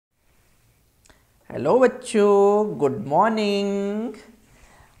Hello बच्चों, good morning.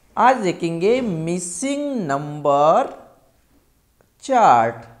 आज देखेंगे missing number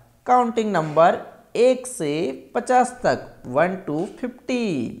chart. Counting number 1 से 50 तक, 1 to 50।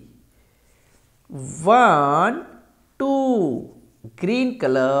 1 2 green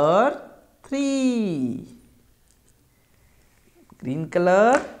colour 3, green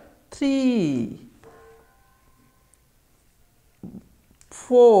colour 3।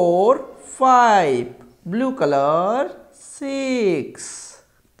 4 5 blue color 6,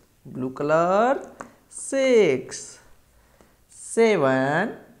 blue color 6।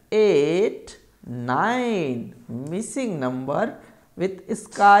 7 8 9 missing number with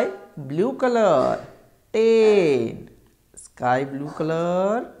sky blue color 10, sky blue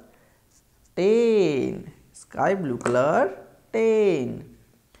color 10, sky blue color 10।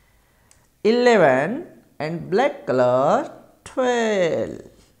 11 and black color 12,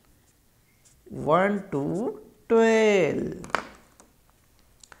 1 to 12।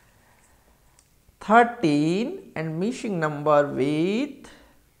 13 and missing number with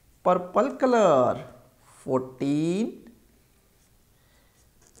purple color 14,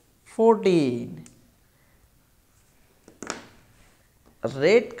 14।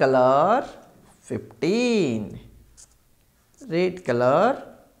 red color 15, red color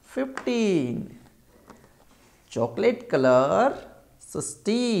 15। chocolate color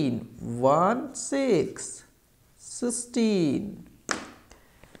 16, 1 6, 16।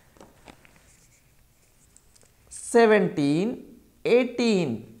 17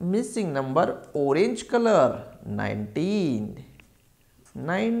 18 missing number orange color 19,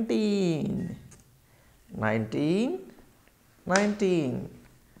 19, 19, 19।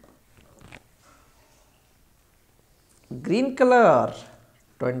 green color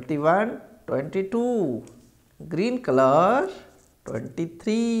 21 22, green color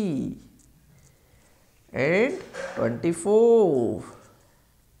 23 and 24,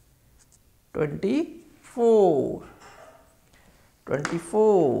 24,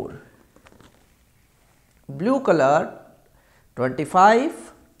 24। blue color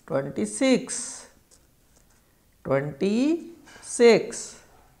 25 26, 26।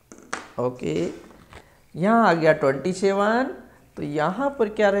 Okay, यहाँ आ गया 27, तो यहाँ पर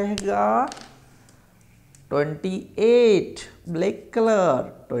क्या रहेगा 28 black colour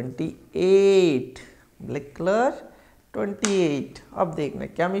 28, black colour 28। अब देखना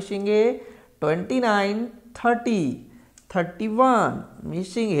क्या मिसिंग है 29 30 31,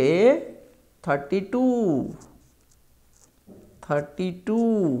 मिसिंग है 32,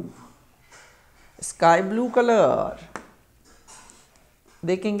 32। स्काई ब्लू कलर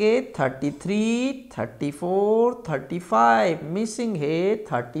देखेंगे 33 34 35, मिसिंग है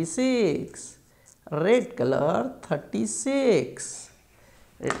 36। Red colour 36,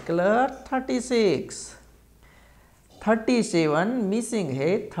 red colour 36। 37 missing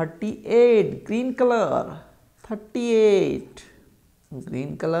है 38, green colour 38,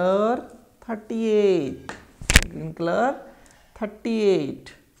 green colour 38, green colour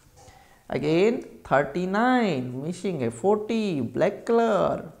 38। Again 39 missing है 40, black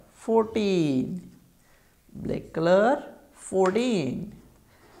colour 14, black colour 14।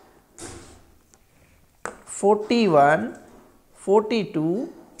 41 42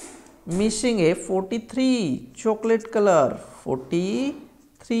 missing है 43, चॉकलेट कलर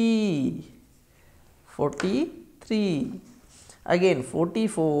 43, 43। अगेन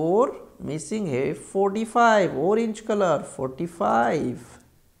 44 मिसिंग है 45, orange colour 45,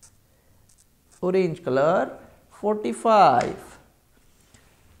 orange colour 45।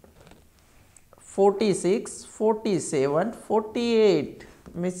 46 47 48,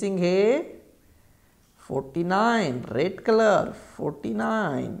 missing है 49, red colour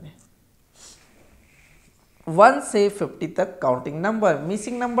 49। 1 से 50 तक counting number.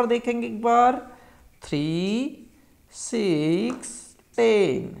 Missing number देखेंगे एक बार 3 6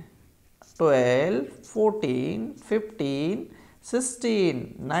 10 12 14 15 16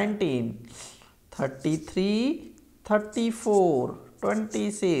 19 33 34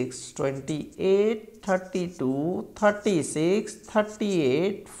 26 28 32 36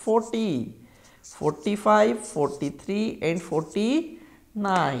 38 40 45 43 and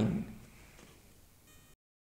 49।